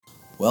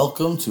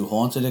Welcome to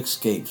Haunted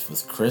Escapes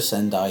with Chris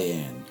and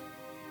Diane.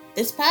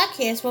 This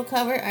podcast will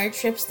cover our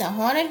trips to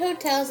haunted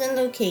hotels and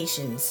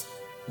locations.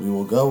 We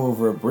will go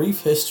over a brief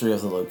history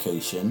of the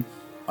location,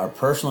 our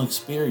personal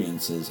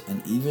experiences,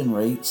 and even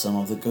rate some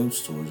of the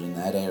ghost tours in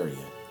that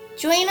area.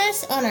 Join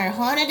us on our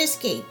haunted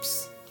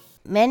escapes.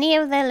 Many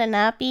of the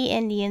Lenape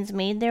Indians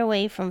made their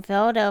way from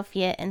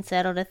Philadelphia and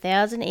settled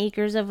 1,000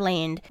 acres of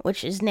land,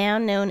 which is now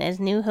known as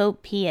New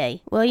Hope, PA.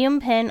 William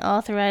Penn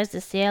authorized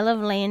the sale of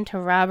land to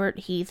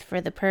Robert Heath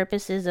for the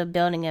purposes of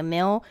building a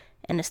mill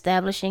and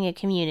establishing a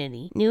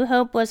community. New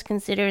Hope was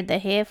considered the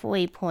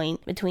halfway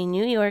point between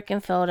New York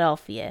and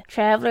Philadelphia.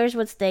 Travelers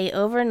would stay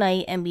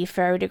overnight and be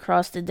ferried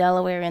across the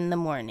Delaware in the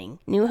morning.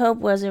 New Hope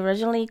was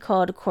originally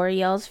called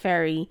Coryell's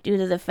Ferry due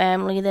to the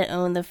family that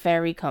owned the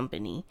ferry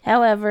company.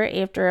 However,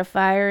 after a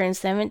fire in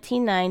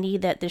 1790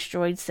 that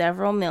destroyed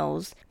several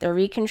mills, the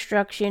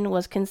reconstruction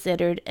was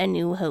considered a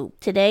New Hope.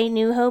 Today,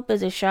 New Hope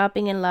is a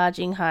shopping and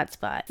lodging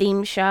hotspot.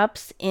 Themed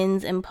shops,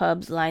 inns, and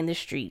pubs line the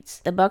streets.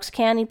 The Bucks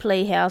County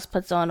Playhouse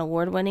puts on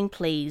award-winning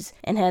plays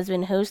and has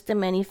been host to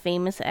many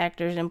famous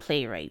actors and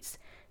playwrights.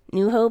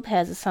 New Hope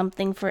has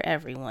something for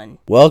everyone.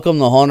 Welcome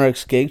to Haunted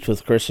Escapes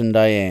with Chris and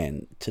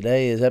Diane.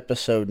 Today is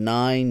episode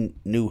 9,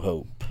 New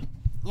Hope.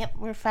 Yep,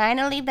 we're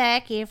finally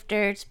back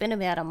after it's been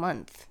about a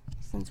month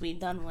since we've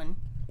done one.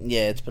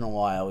 Yeah, it's been a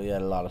while. We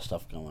had a lot of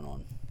stuff going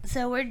on.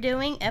 So we're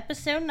doing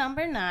episode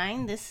number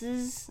 9.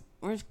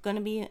 We're going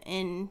to be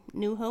in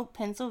New Hope,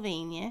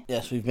 Pennsylvania.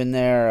 Yes, we've been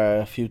there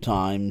a few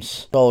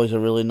times. It's always a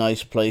really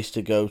nice place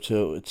to go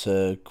to. It's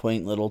a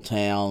quaint little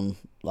town.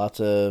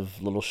 Lots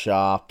of little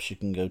shops you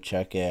can go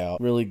check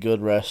out. Really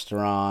good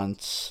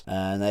restaurants.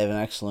 And they have an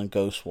excellent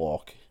ghost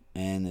walk.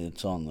 And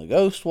it's on the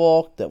ghost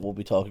walk that we'll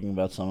be talking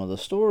about some of the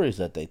stories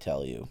that they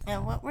tell you.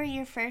 Now, what were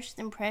your first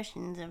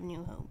impressions of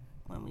New Hope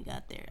when we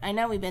got there? I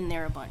know we've been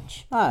there a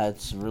bunch.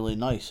 It's really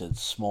nice.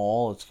 It's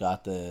small. It's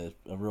got a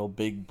real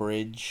big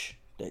bridge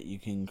that you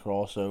can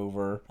cross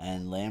over,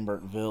 and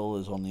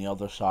Lambertville is on the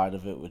other side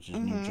of it, which is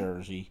New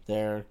Jersey.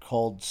 They're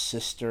called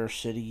sister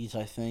cities,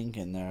 I think,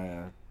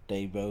 and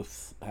they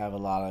both have a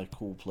lot of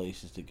cool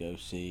places to go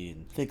see.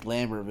 And I think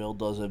Lambertville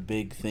does a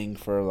big thing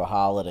for the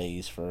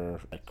holidays, for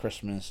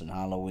Christmas and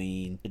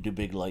Halloween. They do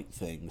big light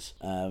things.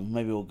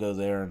 Maybe we'll go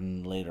there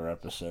in a later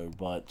episode,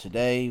 but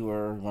today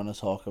we're going to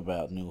talk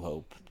about New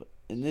Hope.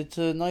 And it's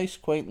a nice,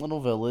 quaint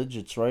little village.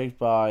 It's right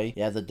by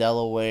the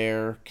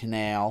Delaware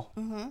Canal.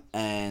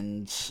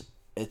 And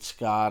it's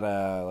got,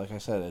 like I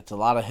said, it's a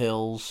lot of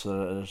hills.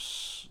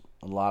 There's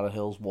a lot of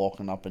hills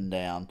walking up and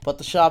down. But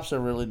the shops are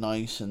really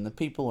nice, and the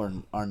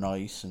people are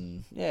nice.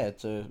 And, yeah,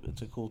 it's a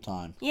cool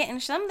time. Yeah, and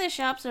some of the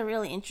shops are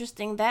really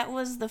interesting. That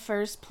was the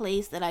first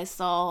place that I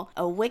saw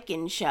a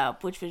Wiccan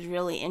shop, which was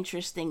really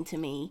interesting to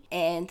me.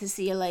 And to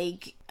see,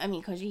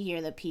 because you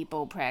hear that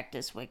people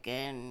practice Wicca,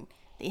 and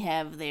they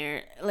have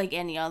their, like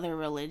any other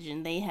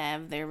religion, they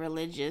have their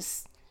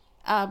religious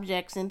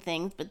objects and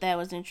things, but that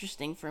was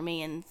interesting for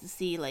me, and to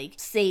see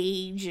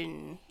sage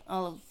and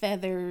all of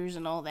feathers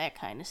and all that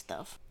kind of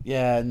stuff.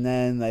 Yeah, and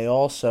then they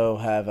also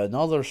have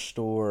another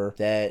store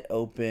that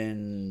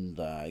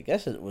opened, I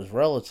guess it was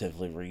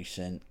relatively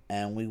recent,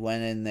 and we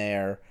went in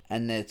there,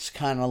 and it's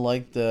kind of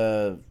like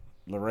the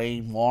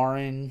Lorraine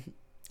Warren.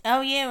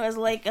 Oh, yeah, it was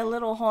like a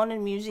little haunted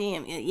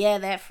museum. Yeah,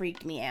 that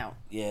freaked me out.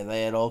 Yeah,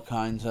 they had all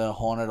kinds of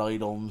haunted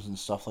items and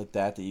stuff like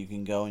that you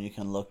can go and you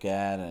can look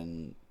at,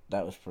 and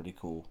that was pretty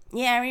cool.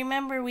 Yeah, I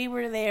remember we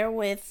were there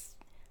with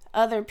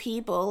other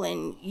people,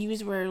 and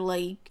you were,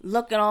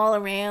 looking all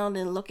around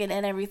and looking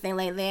at everything.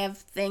 They have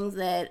things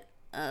that,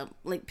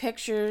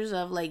 pictures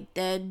of,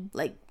 dead,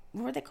 what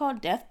were they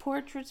called? Death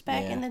portraits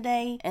back in the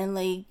day. And,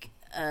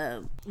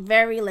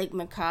 very,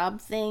 macabre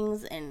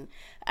things. And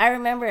I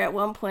remember at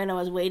one point I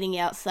was waiting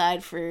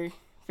outside for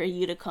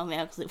you to come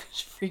out because it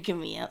was freaking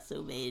me out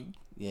so bad.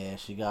 Yeah,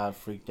 she got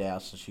freaked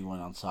out, so she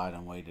went outside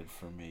and waited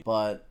for me.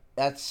 But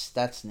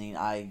that's neat.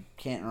 I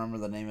can't remember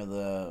the name of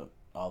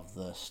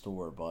the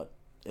store, but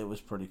it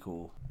was pretty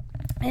cool.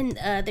 And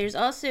there's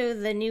also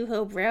the New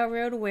Hope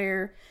Railroad,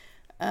 where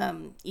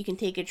you can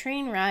take a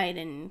train ride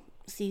and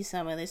see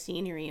some of the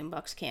scenery in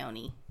Bucks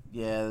County.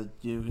 Yeah,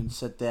 you can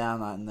sit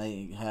down, and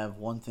they have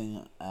one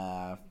thing,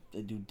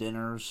 they do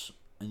dinners,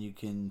 and you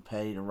can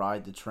pay to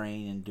ride the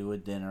train and do a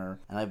dinner.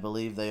 And I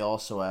believe they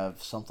also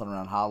have something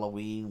around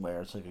Halloween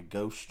where it's like a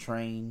ghost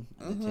train,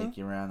 and they take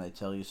you around, they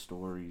tell you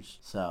stories.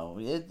 So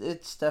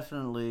it's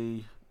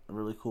definitely a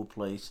really cool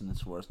place, and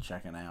it's worth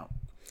checking out.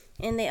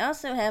 And they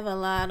also have a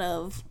lot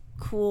of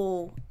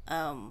cool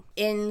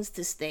inns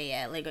to stay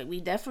at. We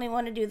definitely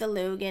want to do the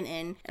Logan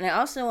Inn, and I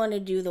also want to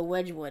do the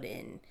Wedgwood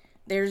Inn.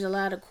 There's a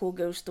lot of cool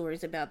ghost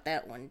stories about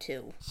that one,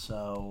 too.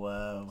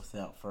 So,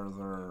 without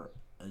further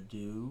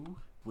ado,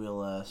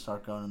 we'll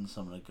start going into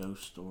some of the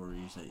ghost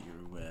stories that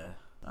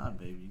you're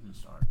baby, you can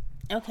start.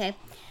 Okay.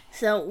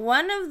 So,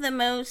 one of the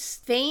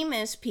most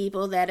famous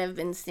people that have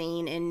been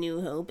seen in New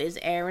Hope is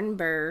Aaron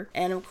Burr.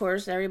 And of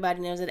course, everybody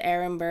knows that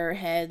Aaron Burr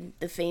had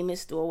the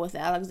famous duel with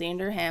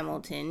Alexander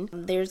Hamilton.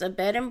 There's a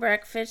bed and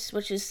breakfast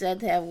which is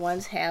said to have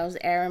once housed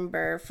Aaron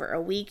Burr for a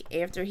week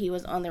after he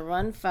was on the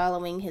run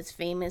following his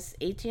famous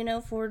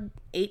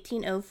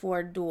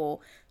 1804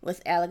 duel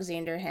with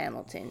Alexander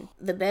Hamilton.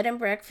 The bed and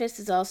breakfast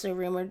is also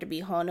rumored to be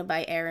haunted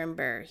by Aaron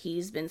Burr.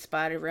 He's been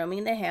spotted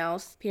roaming the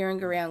house,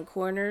 peering around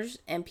corners,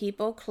 and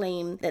people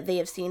claim that they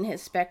have seen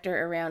his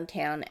specter around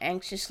town,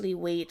 anxiously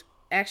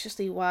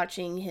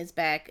watching his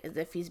back as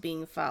if he's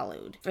being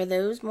followed. For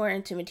those more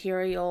into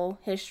material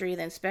history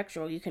than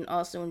spectral, you can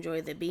also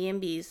enjoy the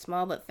B&B's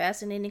small but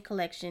fascinating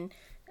collection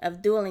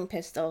of dueling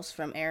pistols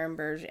from Aaron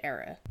Burr's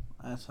era.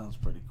 That sounds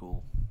pretty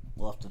cool.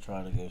 We'll have to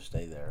try to go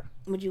stay there.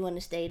 Would you want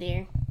to stay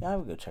there? Yeah, I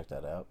would go check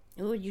that out.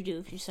 What would you do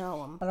if you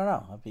saw him? I don't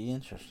know. That'd be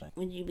interesting.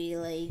 Would you be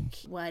like,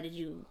 why did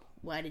you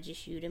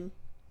shoot him?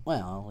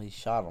 Well, he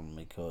shot him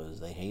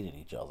because they hated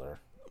each other.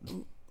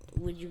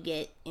 Would you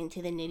get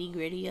into the nitty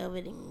gritty of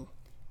it and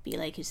be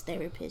like his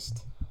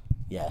therapist?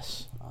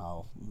 Yes,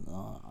 I'll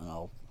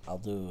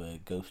do a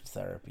ghost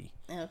therapy.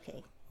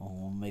 Okay.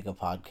 We'll make a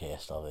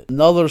podcast of it.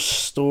 Another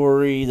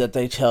story that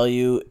they tell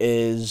you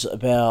is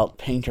about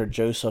painter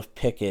Joseph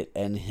Pickett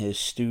and his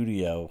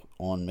studio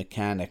on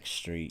Mechanic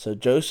Street. So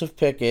Joseph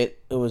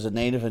Pickett, who was a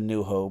native in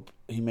New Hope,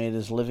 he made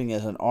his living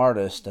as an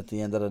artist at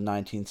the end of the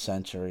 19th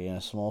century in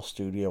a small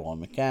studio on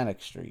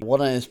Mechanic Street.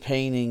 One of his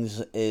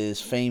paintings is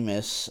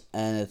famous,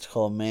 and it's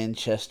called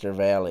Manchester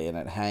Valley, and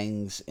it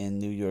hangs in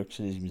New York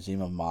City's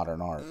Museum of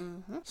Modern Art.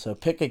 Mm-hmm. So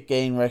Pickett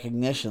gained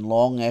recognition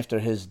long after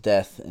his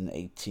death in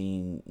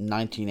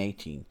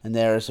 1918, and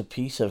there is a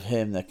piece of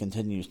him that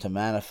continues to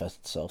manifest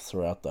itself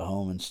throughout the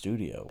home and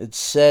studio. It's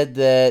said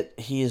that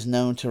he is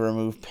known to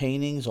remove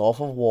paintings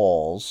off of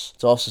walls.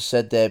 It's also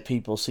said that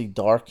people see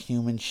dark,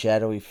 human,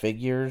 shadowy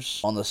figures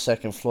on the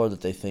second floor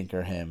that they think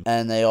are him.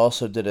 And they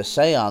also did a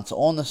seance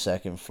on the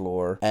second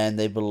floor, and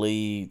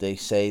they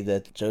say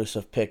that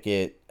Joseph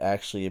Pickett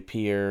actually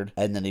appeared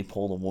and then he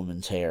pulled a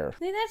woman's hair.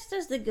 See, that's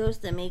just the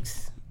ghost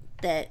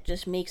that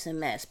just makes a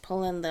mess,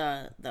 pulling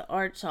the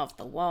arts off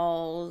the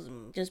walls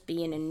and just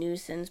being a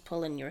nuisance,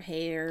 pulling your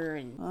hair.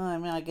 And I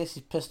mean, I guess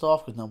he's pissed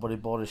off because nobody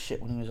bought his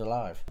shit when he was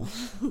alive.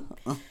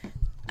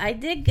 I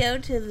did go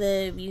to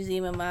the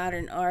Museum of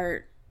Modern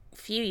Art a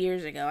few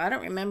years ago. I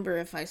don't remember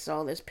if I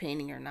saw this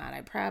painting or not.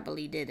 I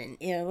probably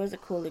didn't. Yeah, it was a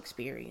cool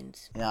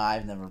experience. Yeah,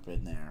 I've never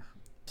been there.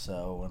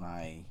 So when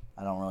I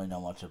don't really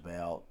know much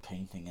about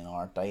painting and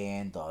art.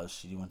 Diane does.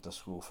 She went to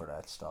school for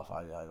that stuff.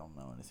 I don't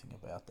know anything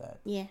about that.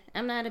 Yeah,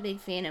 I'm not a big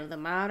fan of the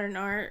modern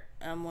art.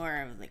 I'm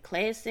more of the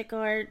classic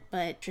art,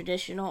 but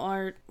traditional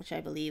art, which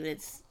I believe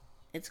it's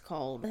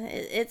called.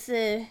 It's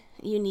a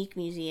unique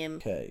museum.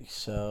 Okay,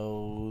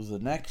 so the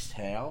next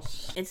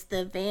house. It's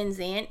the Van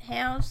Zandt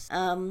house.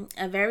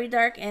 A very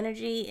dark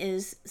energy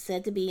is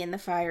said to be in the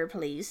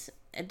fireplace.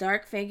 A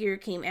dark figure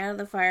came out of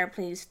the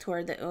fireplace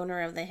toward the owner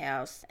of the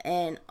house,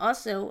 and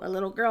also a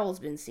little girl has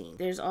been seen.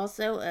 There's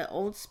also an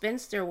old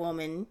spinster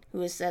woman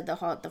who is said to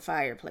haunt the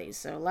fireplace,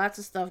 so lots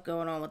of stuff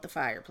going on with the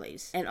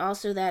fireplace. And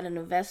also that an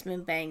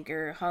investment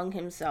banker hung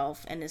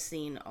himself and is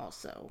seen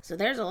also. So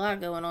there's a lot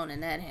going on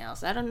in that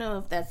house. I don't know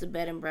if that's a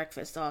bed and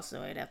breakfast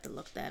also. I'd have to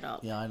look that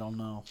up. Yeah, I don't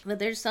know. But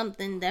there's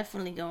something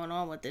definitely going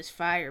on with this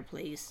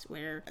fireplace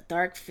where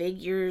dark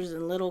figures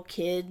and little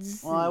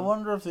kids. Well, I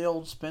wonder if the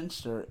old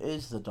spinster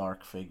is the dark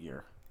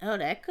figure. Oh,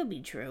 that could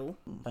be true.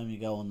 Time you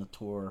go on the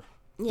tour.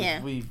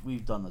 Yeah.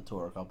 We've done the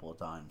tour a couple of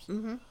times.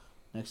 Mm-hmm.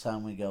 Next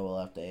time we go, we'll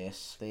have to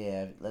ask.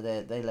 They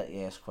let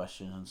you ask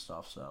questions and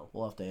stuff, so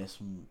we'll have to ask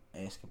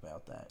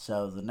about that.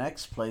 So the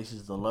next place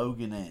is the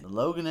Logan Inn. The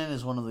Logan Inn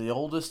is one of the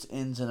oldest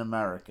inns in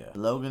America. The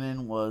Logan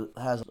Inn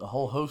has a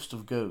whole host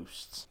of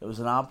ghosts. It was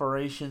an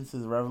operation through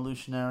the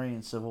Revolutionary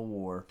and Civil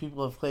War.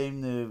 People have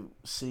claimed to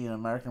see an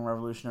American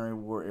Revolutionary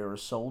War era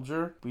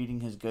soldier beating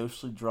his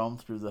ghostly drum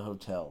through the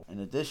hotel. In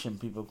addition,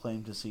 people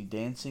claim to see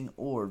dancing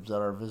orbs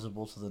that are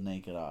visible to the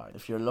naked eye.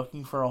 If you're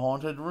looking for a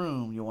haunted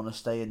room, you want to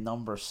stay in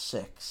number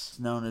 6. It's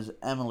known as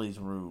Emily's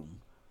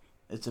Room.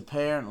 It's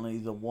apparently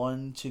the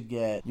one to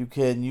get. You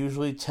can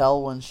usually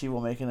tell when she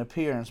will make an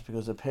appearance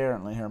because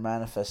apparently her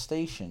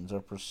manifestations are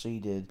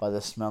preceded by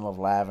the smell of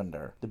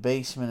lavender. The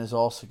basement is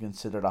also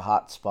considered a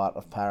hot spot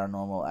of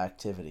paranormal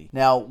activity.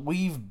 Now,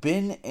 we've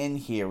been in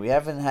here. We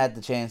haven't had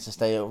the chance to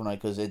stay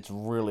overnight because it's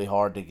really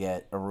hard to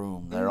get a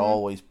room. They're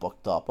always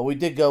booked up. But we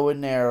did go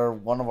in there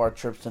one of our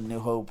trips to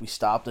New Hope. We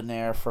stopped in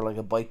there for like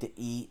a bite to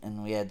eat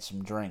and we had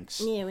some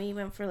drinks. Yeah, we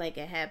went for like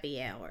a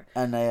happy hour.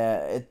 And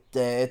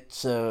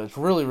it's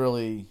really,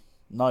 really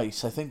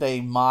nice. I think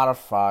they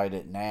modified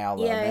it now.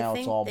 Yeah, now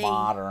it's all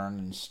modern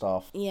and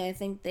stuff. Yeah, I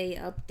think they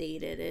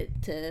updated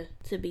it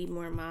to be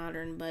more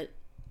modern, but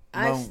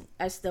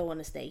I still want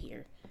to stay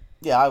here.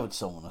 Yeah, I would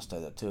still want to stay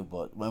there too,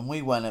 but when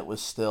we went it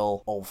was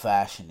still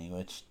old-fashioned-y,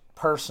 which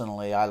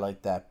personally I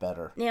like that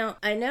better. Now,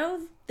 I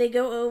know they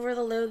go over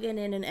the Logan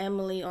Inn and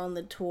Emily on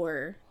the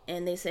tour,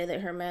 and they say that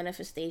her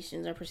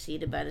manifestations are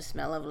preceded by the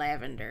smell of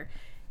lavender.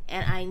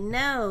 And I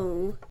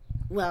know,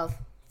 well,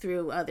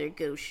 through other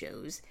ghost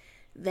shows,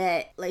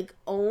 that like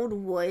old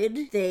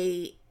wood,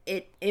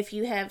 if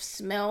you have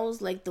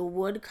smells, like the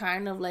wood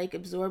kind of like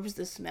absorbs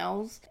the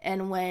smells,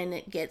 and when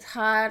it gets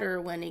hot or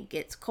when it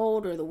gets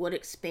cold or the wood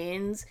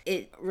expands,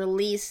 it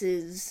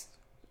releases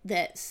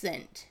that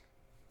scent.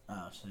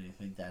 Oh, so you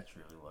think that's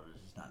really what it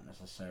is? It's not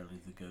necessarily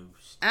the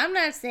ghost. I'm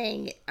not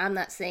saying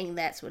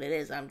that's what it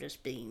is. I'm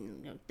just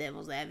being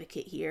devil's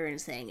advocate here and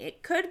saying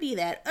it could be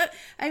that.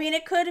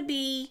 It could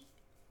be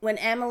when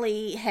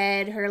Emily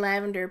had her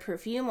lavender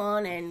perfume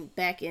on and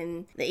back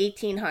in the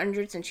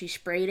 1800s, and she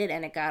sprayed it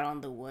and it got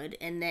on the wood,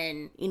 and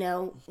then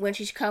when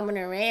she's coming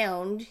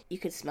around you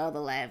could smell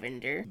the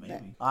lavender.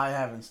 Maybe. I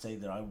haven't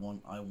stayed there. I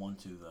want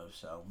to though,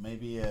 so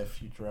maybe a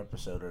future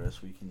episode of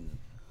this we can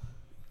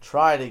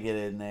try to get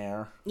in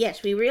there.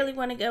 Yes, we really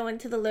want to go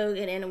into the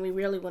Logan Inn, and we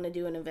really want to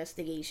do an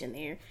investigation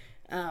there.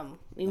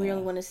 We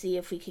really want to see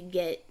if we could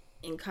get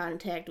in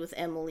contact with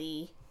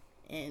Emily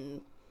and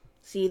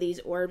see these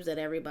orbs that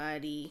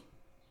everybody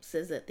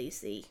says that they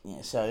see.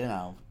 Yeah,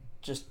 so,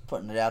 just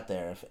putting it out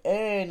there. If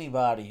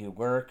anybody who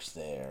works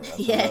there at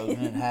the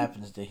Logan Inn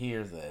happens to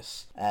hear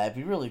this, it'd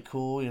be really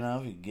cool, if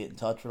you could get in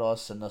touch with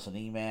us, send us an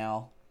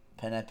email,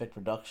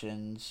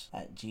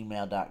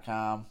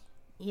 penepicproductions@gmail.com.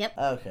 Yep.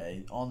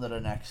 Okay, on to the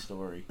next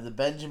story. The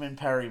Benjamin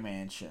Perry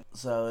Mansion.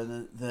 So,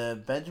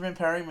 the Benjamin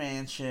Perry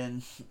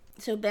Mansion...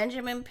 So,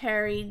 Benjamin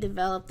Perry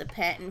developed a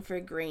patent for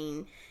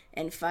green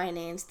and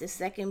financed the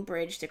second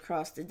bridge to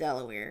cross the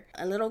Delaware.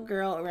 A little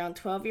girl around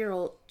 12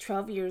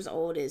 years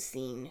old is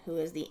seen, who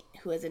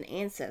is an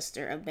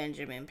ancestor of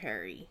Benjamin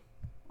Perry.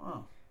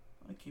 Oh,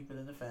 I keep it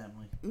in the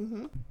family.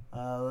 Mm-hmm.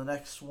 The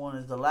next one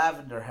is the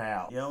Lavender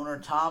House. The owner,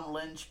 Tom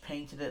Lynch,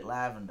 painted it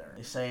lavender.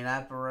 They say an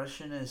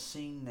apparition is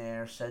seen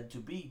there said to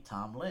be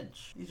Tom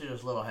Lynch. These are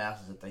just little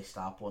houses that they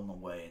stop on the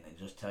way and they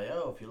just tell you,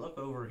 oh, if you look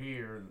over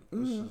here,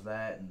 this is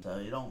that. And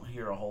you don't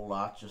hear a whole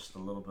lot, just a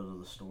little bit of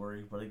the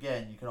story. But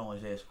again, you can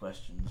always ask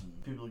questions.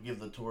 And people who give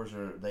the tours,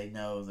 they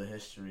know the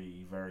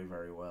history very,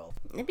 very well.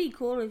 It'd be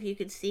cool if you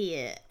could see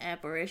an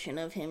apparition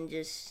of him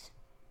just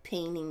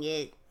painting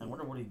it. I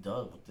wonder what he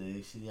does. What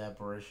they see the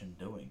apparition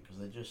doing? Because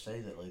they just say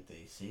that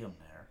they see him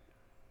there.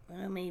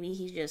 Well, maybe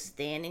he's just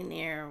standing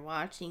there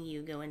watching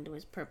you go into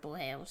his purple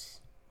house.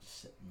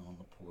 Sitting on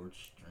the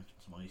porch, drinking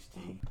some iced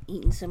tea.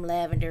 Eating some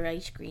lavender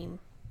ice cream.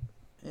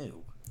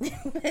 Ew.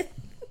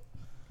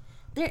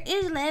 There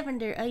is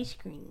lavender ice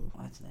cream.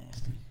 That's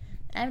nasty.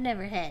 I've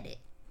never had it.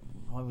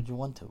 Why would you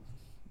want to?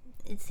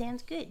 It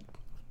sounds good.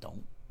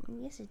 Don't.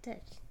 Yes, it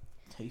does.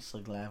 Tastes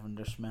like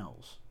lavender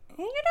smells.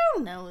 You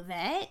don't know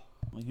that.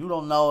 Well, you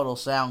don't know it'll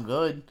sound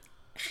good.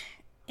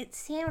 It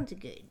sounds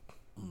good.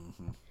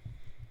 Mm-hmm.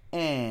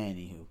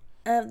 Anywho.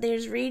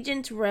 There's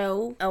Regent's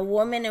Row. A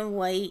woman in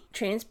white,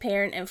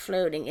 transparent and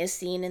floating, is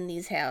seen in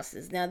these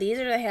houses. Now, these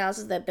are the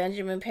houses that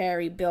Benjamin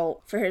Perry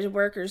built for his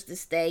workers to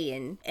stay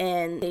in.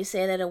 And they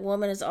say that a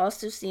woman is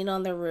also seen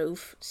on the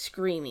roof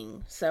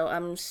screaming. So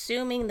I'm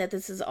assuming that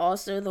this is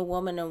also the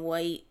woman in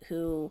white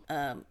who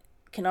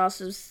can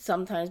also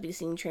sometimes be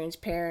seen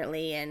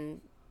transparently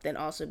and then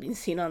also being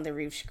seen on the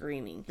roof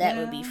screaming. That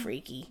would be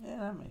freaky. Yeah,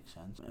 that makes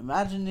sense.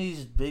 Imagine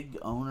these big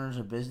owners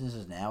of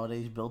businesses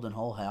nowadays building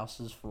whole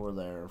houses for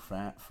their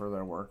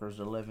workers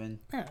to live in.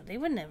 No, they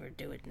would never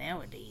do it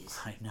nowadays.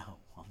 I know.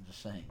 I'm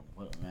just saying.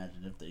 Well,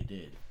 imagine if they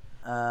did.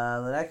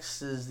 The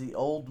next is the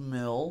Old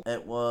Mill.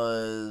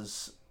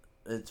 It's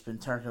been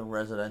turned into a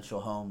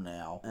residential home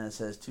now. And it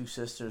says two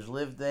sisters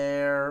lived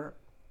there,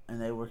 and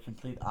they were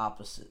complete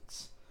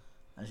opposites.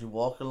 As you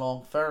walk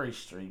along Ferry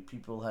Street,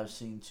 people have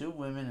seen two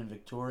women in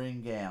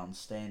Victorian gowns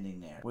standing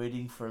there,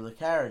 waiting for the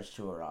carriage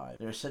to arrive.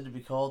 They are said to be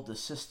called the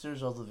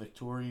Sisters of the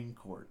Victorian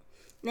Court.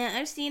 Now,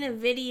 I've seen a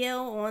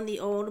video on the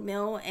Old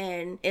Mill,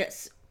 and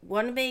it's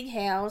one big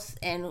house,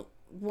 and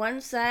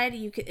one side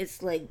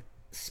it's like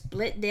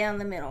split down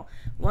the middle.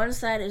 One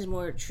side is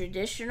more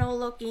traditional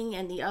looking,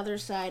 and the other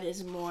side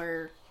is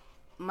more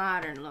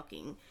modern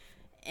looking.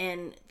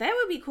 And that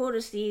would be cool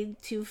to see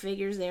two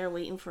figures there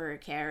waiting for a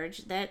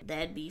carriage.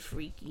 That'd be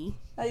freaky.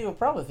 You would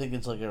probably think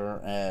it's like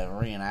a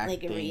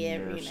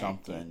reenacting like or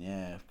something.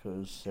 Yeah,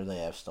 because they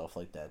have stuff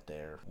like that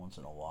there once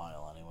in a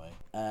while anyway.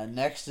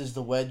 Next is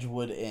the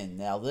Wedgwood Inn.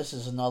 Now, this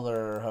is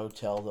another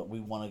hotel that we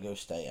want to go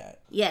stay at.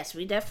 Yes,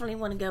 we definitely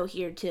want to go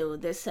here too.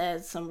 This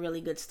has some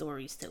really good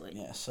stories to it.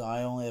 Yeah, so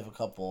I only have a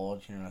couple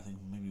here. I think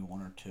maybe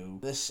one or two.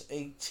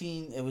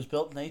 It was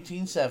built in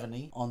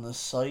 1870 on the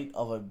site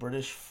of a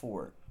British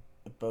fort.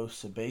 It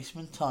boasts a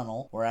basement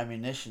tunnel where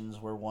ammunitions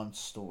were once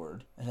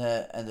stored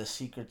and a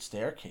secret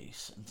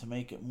staircase. And to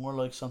make it more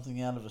like something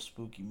out of a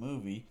spooky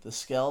movie, the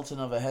skeleton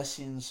of a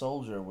Hessian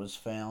soldier was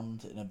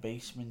found in a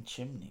basement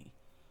chimney.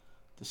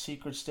 The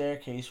secret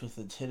staircase with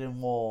its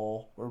hidden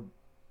wall were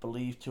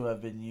believed to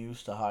have been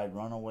used to hide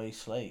runaway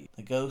slaves.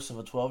 The ghost of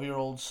a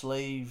 12-year-old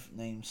slave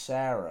named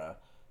Sarah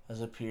has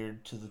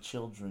appeared to the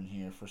children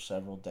here for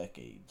several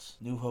decades.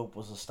 New Hope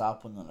was a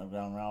stop on the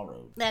Underground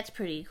Railroad. That's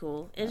pretty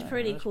cool. It's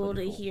pretty cool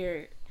to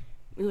hear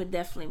we would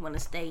definitely want to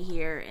stay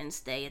here and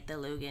stay at the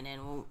Logan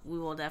Inn. We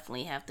will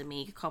definitely have to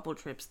make a couple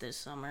trips this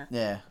summer.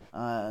 Yeah,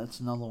 it's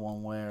another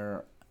one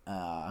where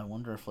I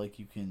wonder if like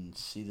you can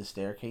see the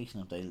staircase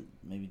and if they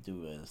maybe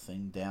do a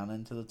thing down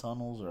into the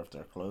tunnels or if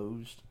they're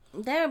closed.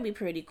 That would be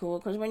pretty cool,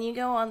 because when you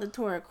go on the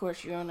tour, of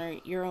course,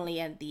 you're only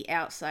at the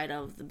outside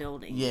of the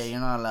buildings. Yeah, you're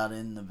not allowed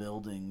in the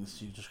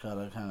buildings. You just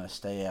gotta kind of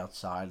stay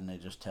outside, and they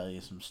just tell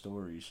you some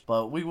stories.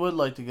 But we would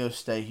like to go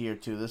stay here,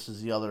 too. This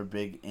is the other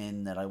big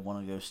inn that I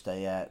want to go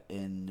stay at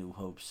in New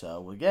Hope.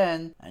 So,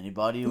 again,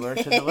 anybody who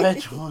works at the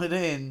Wedgwood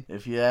Inn,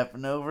 if you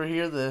happen to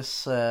overhear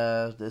this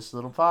this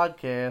little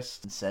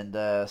podcast, send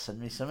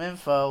me some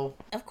info.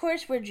 Of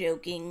course, we're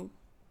joking.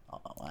 Oh,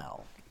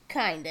 wow.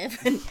 Kind of.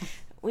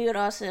 We would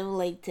also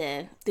like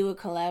to do a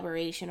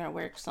collaboration or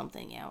work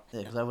something out.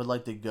 Yeah, because I would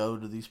like to go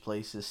to these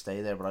places,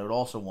 stay there, but I would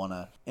also want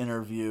to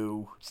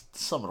interview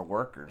some of the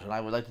workers. And I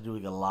would like to do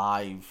like a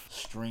live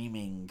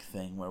streaming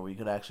thing where we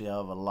could actually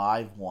have a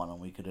live one and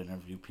we could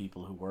interview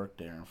people who work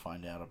there and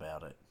find out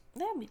about it.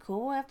 That'd be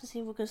cool. We'll have to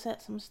see if we could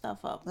set some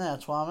stuff up.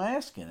 That's why I'm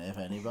asking if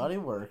anybody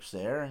works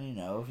there, and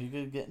if you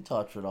could get in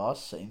touch with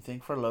us. Same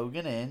thing for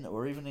Logan Inn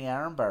or even the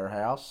Aaron Burr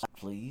House.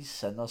 Please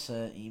send us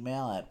an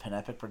email at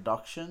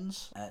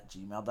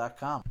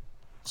penepicproductions@gmail.com.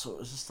 So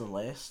is this the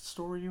last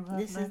story you have?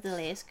 This is the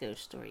last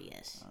ghost story,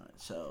 yes. Alright,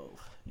 so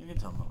you can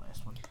tell me the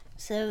last one.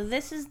 So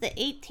this is the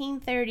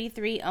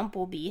 1833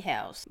 Umpleby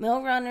House.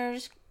 Mill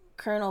runners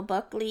Colonel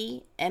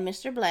Buckley and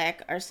Mr.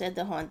 Black are said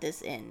to haunt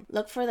this inn.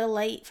 Look for the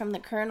light from the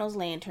Colonel's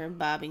lantern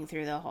bobbing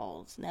through the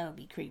halls. That would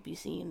be creepy,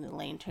 seeing the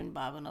lantern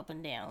bobbing up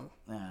and down.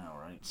 Yeah,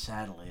 alright.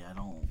 Sadly,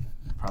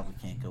 probably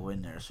can't go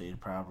in there, so you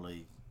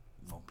probably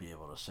won't be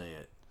able to see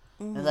it.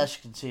 Mm-hmm. Unless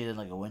you can see it in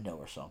like a window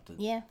or something.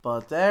 Yeah.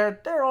 But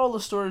they're all the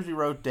stories we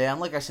wrote down.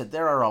 Like I said,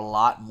 there are a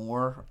lot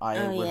more.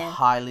 I would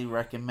highly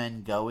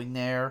recommend going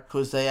there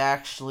because they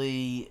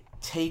actually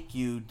take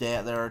you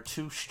down. There are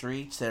two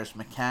streets. There's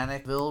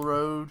Mechanicville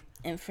Road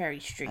and Ferry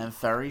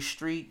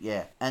Street,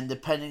 yeah. And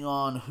depending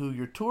on who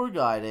your tour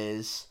guide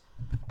is,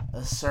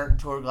 a certain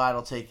tour guide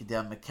will take you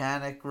down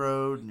Mechanic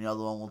Road, and the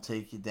other one will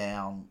take you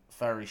down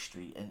Ferry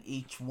Street. And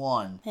each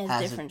one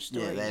has different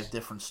stories. Yeah, they have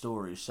different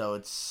stories. So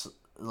it's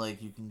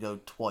like you can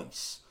go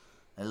twice,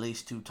 at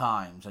least 2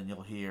 times, and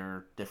you'll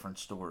hear different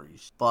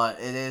stories. But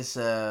it's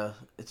a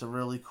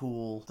really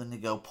cool thing to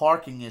go.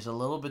 Parking is a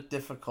little bit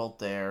difficult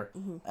there,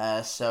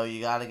 so you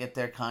got to get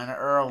there kind of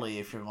early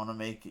if you're going to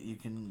make it. You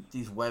can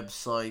these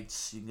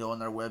websites. You can go on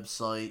their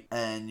website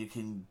and you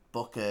can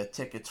book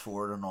tickets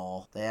for it and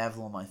all. They have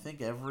them, I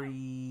think,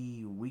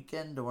 every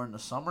weekend during the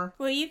summer.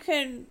 Well, you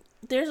can.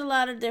 There's a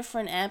lot of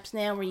different apps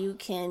now where you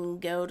can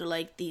go to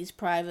like these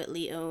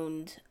privately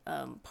owned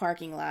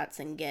parking lots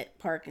and get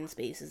parking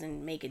spaces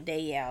and make a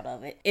day out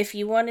of it. If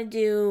you want to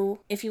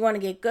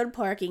get good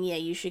parking, yeah,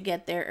 you should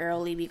get there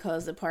early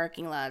because the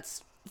parking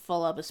lots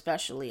fill up,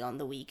 especially on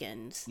the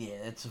weekends. Yeah,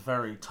 it's a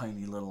very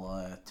tiny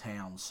little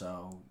town,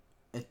 so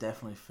it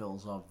definitely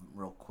fills up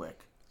real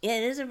quick. Yeah,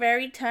 it is a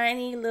very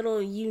tiny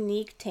little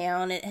unique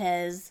town. It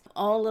has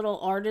all little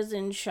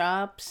artisan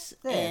shops.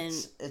 Yeah,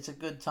 and it's a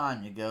good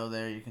time. You go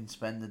there, you can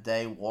spend the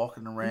day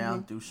walking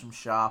around, do some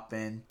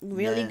shopping.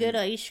 Really good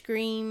ice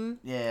cream.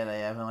 Yeah, they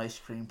have an ice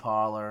cream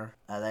parlor.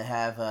 They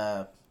have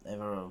a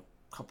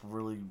couple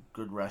really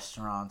good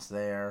restaurants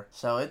there.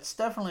 So it's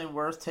definitely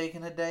worth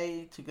taking a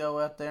day to go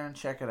out there and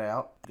check it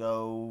out.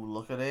 Go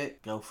look at it.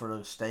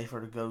 Stay for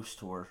the ghost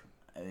tour.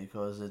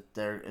 Because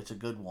it's a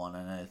good one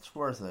and it's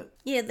worth it.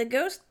 Yeah,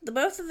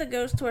 both of the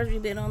ghost tours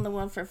we've been on, the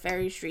one for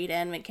Ferry Street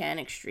and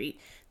Mechanic Street,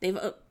 they've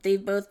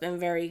both been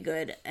very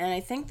good. And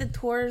I think the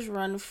tours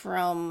run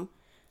from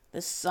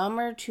the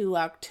summer to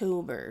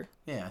October.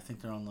 Yeah, I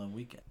think they're on the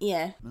weekend.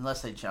 Yeah.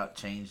 Unless they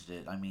changed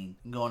it. I mean,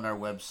 you can go on our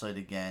website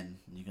again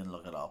and you can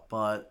look it up.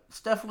 But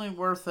it's definitely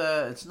worth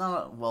it's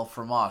not,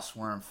 from us,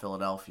 we're in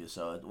Philadelphia,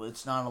 so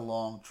it's not a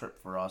long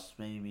trip for us.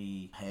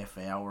 Maybe half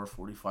hour,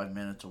 45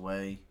 minutes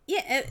away.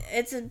 Yeah,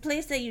 it's a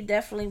place that you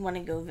definitely want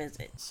to go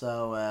visit.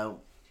 So,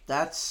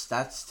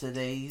 that's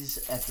today's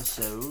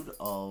episode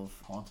of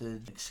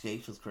Haunted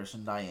Escapes with Chris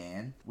and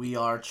Diane. We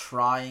are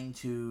trying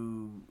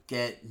to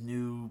get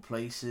new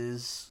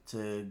places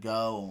to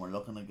go, and we're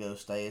looking to go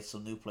stay at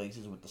some new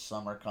places with the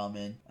summer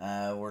coming.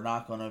 We're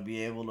not going to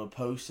be able to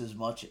post as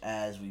much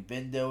as we've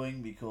been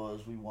doing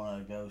because we want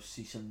to go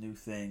see some new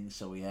things,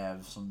 so we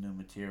have some new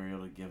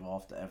material to give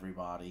off to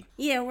everybody.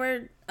 Yeah,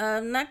 we're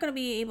not going to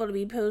be able to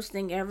be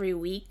posting every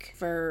week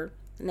for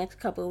next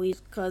couple of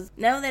weeks, because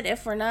know that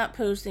if we're not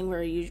posting,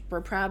 we're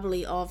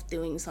probably off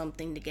doing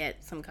something to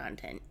get some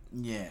content.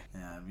 Yeah,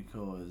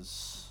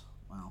 because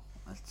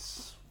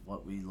that's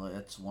what we like.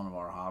 That's one of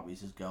our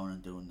hobbies, is going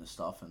and doing this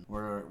stuff, and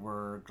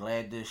we're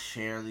glad to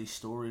share these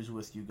stories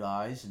with you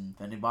guys. And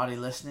if anybody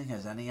listening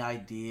has any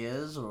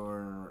ideas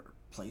or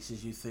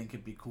places you think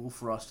it'd be cool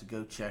for us to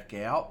go check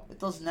out, it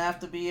doesn't have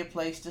to be a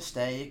place to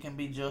stay. It can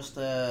be just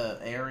a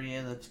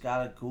area that's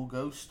got a cool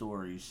ghost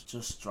stories.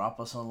 Just drop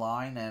us a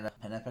line at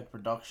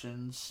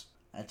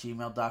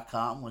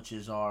penepicproductions@gmail.com, which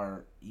is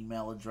our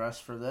email address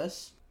for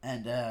this.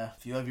 And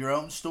if you have your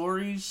own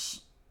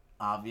stories,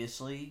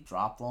 obviously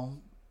drop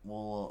them.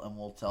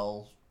 We'll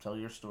tell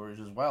your stories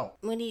as well.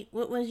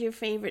 What was your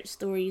favorite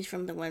stories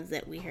from the ones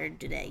that we heard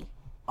today?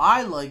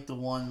 I like the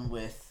one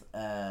with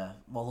the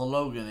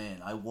Logan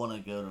Inn. I want to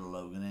go to the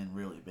Logan Inn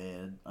really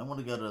bad. I want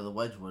to go to the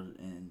Wedgwood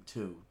Inn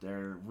too.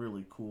 They're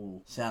really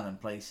cool sounding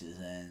places,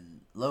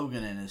 and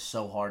Logan Inn is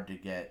so hard to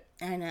get.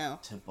 I know.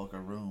 To book a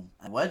room.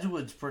 And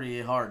Wedgwood's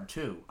pretty hard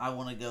too. I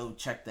want to go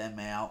check them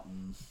out,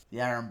 and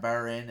the Aaron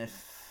Burr Inn,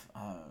 if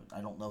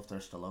I don't know if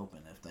they're still open.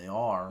 If they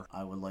are,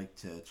 I would like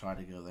to try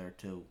to go there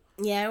too.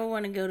 Yeah, I would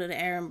want to go to the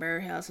Aaron Burr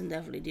house and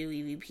definitely do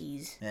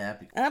EVPs. Yeah, that'd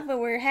be cool. But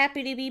we're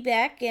happy to be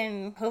back,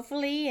 and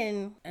hopefully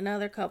in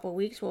another couple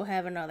weeks we'll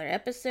have another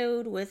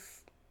episode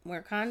with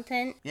more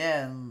content.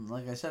 Yeah, and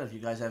like I said, if you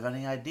guys have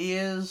any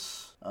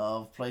ideas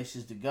of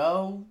places to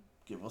go,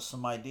 give us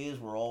some ideas.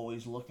 We're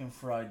always looking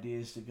for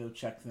ideas to go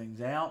check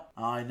things out.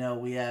 I know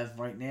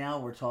right now,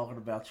 we're talking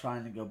about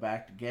trying to go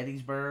back to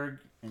Gettysburg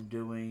and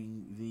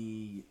doing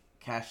the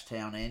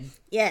Cashtown Inn.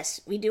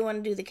 Yes, we do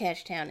want to do the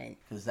Cashtown Inn.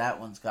 Because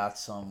that one's got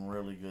some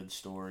really good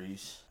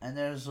stories. And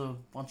there's a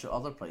bunch of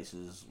other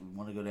places. We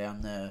want to go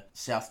down to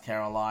South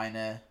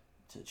Carolina,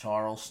 to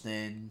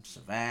Charleston,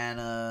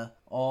 Savannah.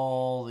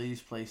 All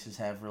these places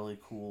have really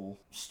cool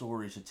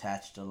stories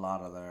attached to a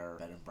lot of their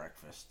bed and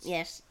breakfasts.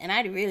 Yes, and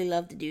I'd really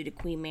love to do the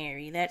Queen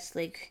Mary. That's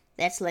like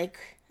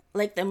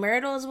the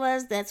Myrtles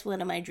was. That's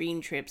one of my dream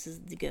trips, is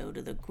to go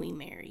to the Queen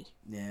Mary.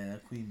 Yeah,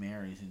 Queen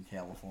Mary's in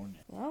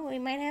California. Well, we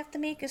might have to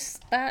make a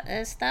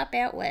stop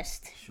out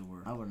west.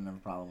 Sure, I wouldn't have a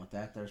problem with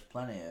that. There's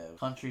plenty of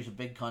country's a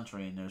big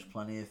country, and there's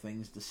plenty of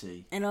things to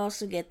see. And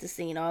also get to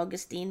St.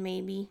 Augustine,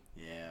 maybe.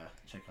 Yeah,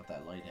 check out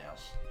that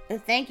lighthouse.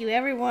 Thank you,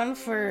 everyone,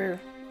 for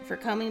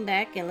coming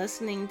back and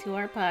listening to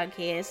our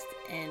podcast.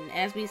 And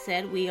as we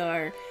said,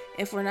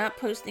 if we're not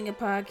posting a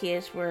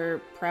podcast, we're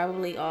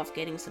probably off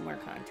getting some more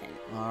content.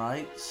 All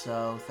right,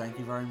 so thank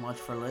you very much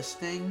for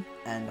listening,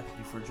 and thank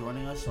you for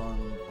joining us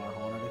on our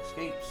Haunted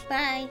Escapes.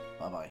 Bye.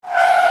 Bye-bye.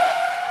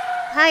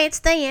 Hi, it's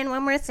Diane.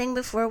 One more thing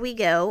before we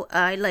go.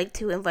 I'd like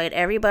to invite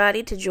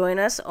everybody to join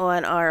us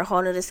on our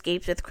Haunted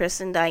Escapes with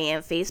Chris and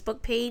Diane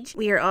Facebook page.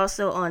 We are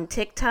also on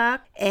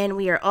TikTok, and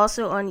we are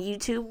also on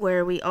YouTube,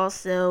 where we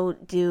also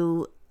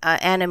do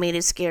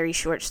animated scary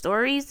short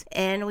stories,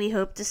 and we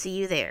hope to see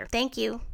you there. Thank you.